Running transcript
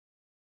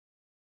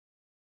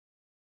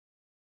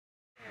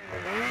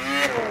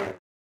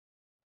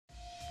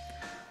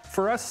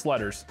For us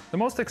sledders, the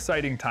most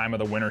exciting time of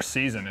the winter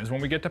season is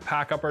when we get to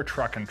pack up our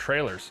truck and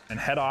trailers and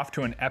head off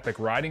to an epic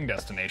riding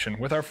destination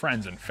with our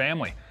friends and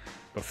family.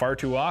 But far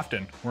too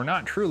often, we're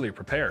not truly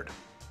prepared.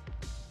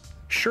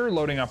 Sure,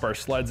 loading up our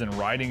sleds and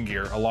riding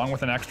gear along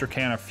with an extra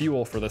can of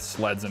fuel for the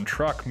sleds and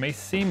truck may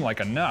seem like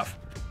enough,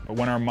 but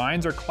when our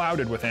minds are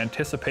clouded with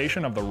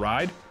anticipation of the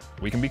ride,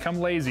 we can become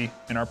lazy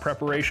in our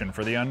preparation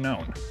for the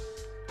unknown.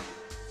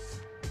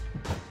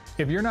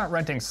 If you're not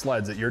renting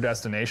sleds at your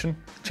destination,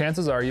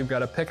 chances are you've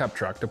got a pickup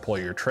truck to pull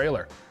your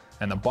trailer,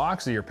 and the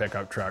box of your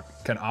pickup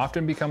truck can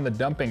often become the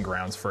dumping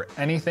grounds for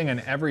anything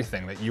and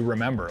everything that you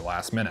remember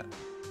last minute.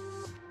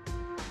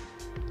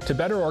 To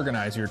better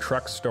organize your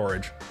truck's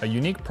storage, a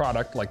unique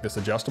product like this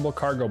adjustable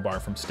cargo bar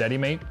from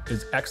Steadymate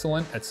is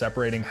excellent at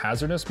separating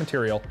hazardous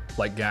material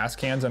like gas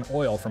cans and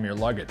oil from your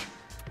luggage.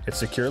 It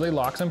securely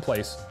locks in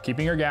place,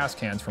 keeping your gas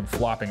cans from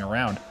flopping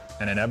around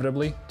and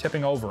inevitably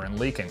tipping over and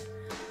leaking.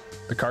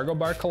 The cargo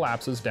bar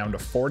collapses down to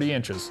 40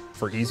 inches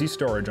for easy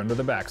storage under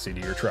the backseat of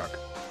your truck.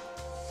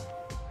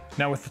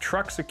 Now with the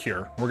truck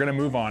secure, we're going to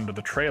move on to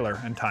the trailer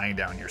and tying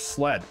down your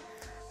sled.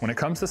 When it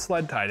comes to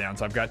sled tie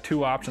downs, I've got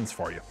two options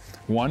for you.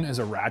 One is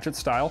a ratchet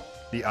style,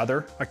 the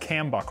other a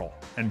cam buckle,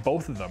 and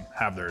both of them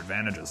have their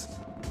advantages.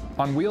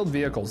 On wheeled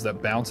vehicles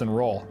that bounce and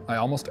roll, I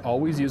almost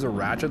always use a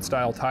ratchet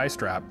style tie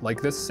strap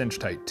like this Cinch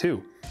Tight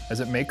 2, as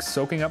it makes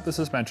soaking up the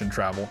suspension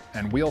travel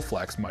and wheel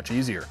flex much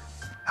easier.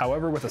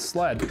 However, with a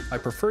sled, I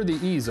prefer the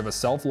ease of a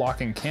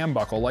self-locking cam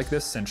buckle like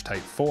this Cinch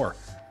Tight 4.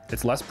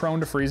 It's less prone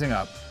to freezing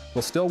up,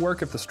 will still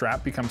work if the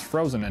strap becomes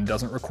frozen and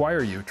doesn't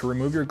require you to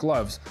remove your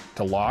gloves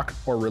to lock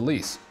or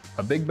release,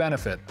 a big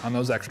benefit on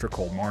those extra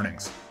cold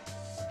mornings.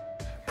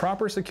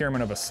 Proper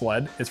securement of a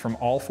sled is from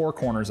all four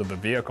corners of the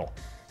vehicle,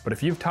 but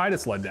if you've tied a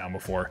sled down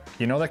before,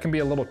 you know that can be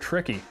a little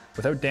tricky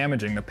without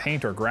damaging the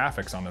paint or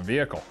graphics on the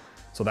vehicle,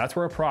 so that's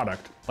where a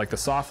product like the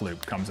Soft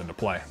Loop comes into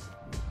play.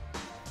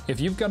 If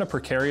you've got a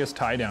precarious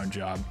tie-down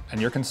job and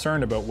you're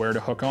concerned about where to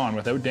hook on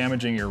without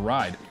damaging your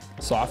ride,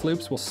 Soft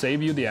Loops will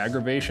save you the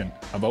aggravation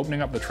of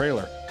opening up the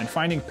trailer and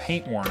finding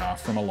paint worn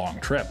off from a long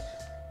trip,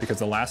 because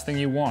the last thing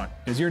you want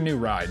is your new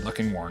ride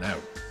looking worn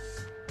out.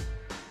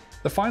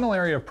 The final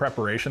area of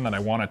preparation that I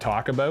want to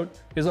talk about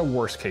is a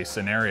worst-case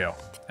scenario,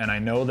 and I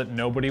know that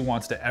nobody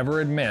wants to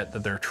ever admit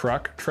that their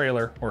truck,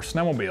 trailer, or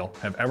snowmobile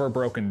have ever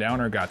broken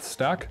down or got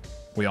stuck.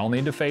 We all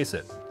need to face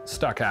it.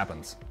 Stuck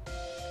happens.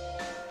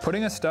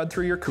 Putting a stud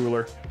through your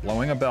cooler,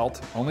 blowing a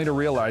belt only to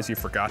realize you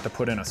forgot to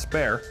put in a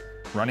spare,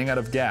 running out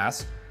of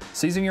gas,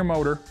 seizing your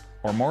motor,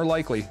 or more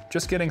likely,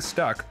 just getting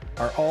stuck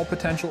are all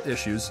potential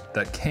issues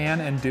that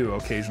can and do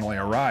occasionally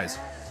arise.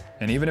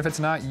 And even if it's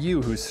not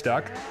you who's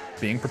stuck,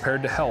 being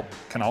prepared to help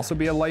can also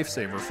be a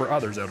lifesaver for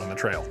others out on the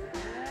trail.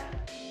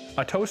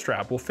 A tow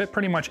strap will fit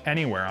pretty much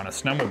anywhere on a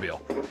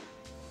snowmobile,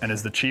 and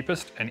is the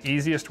cheapest and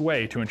easiest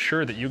way to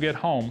ensure that you get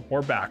home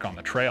or back on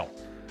the trail.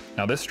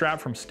 Now this strap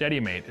from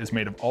Steadymate is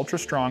made of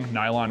ultra-strong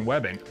nylon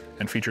webbing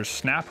and features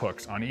snap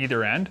hooks on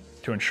either end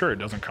to ensure it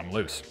doesn't come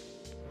loose.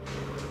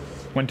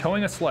 When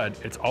towing a sled,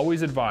 it's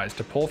always advised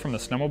to pull from the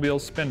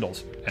snowmobile's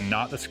spindles and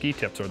not the ski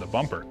tips or the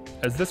bumper,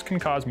 as this can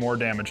cause more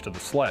damage to the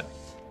sled.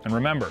 And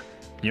remember,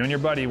 you and your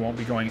buddy won't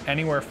be going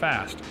anywhere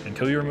fast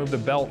until you remove the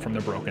belt from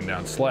the broken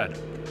down sled.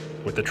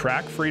 With the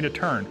track free to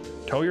turn,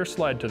 tow your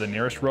sled to the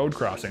nearest road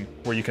crossing,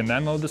 where you can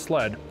then load the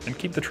sled and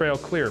keep the trail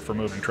clear for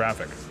moving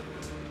traffic.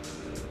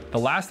 The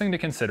last thing to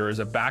consider is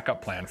a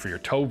backup plan for your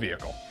tow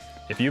vehicle.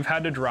 If you've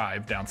had to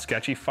drive down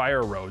sketchy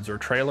fire roads or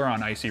trailer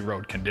on icy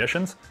road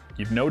conditions,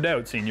 you've no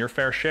doubt seen your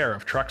fair share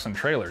of trucks and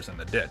trailers in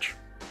the ditch.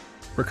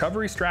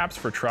 Recovery straps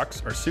for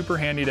trucks are super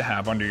handy to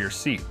have under your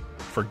seat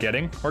for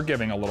getting or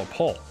giving a little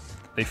pull.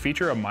 They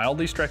feature a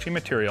mildly stretchy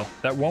material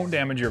that won't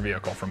damage your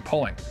vehicle from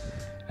pulling.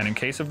 And in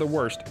case of the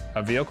worst,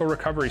 a vehicle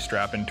recovery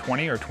strap in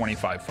 20 or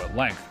 25 foot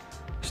length.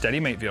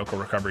 Steadymate vehicle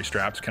recovery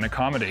straps can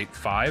accommodate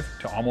 5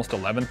 to almost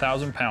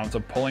 11,000 pounds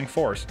of pulling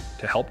force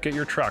to help get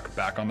your truck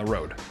back on the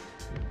road.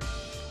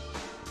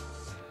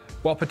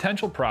 While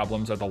potential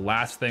problems are the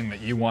last thing that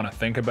you want to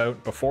think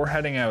about before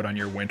heading out on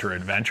your winter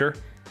adventure,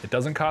 it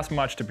doesn't cost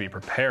much to be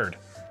prepared,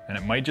 and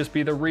it might just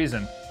be the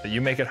reason that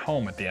you make it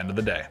home at the end of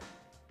the day.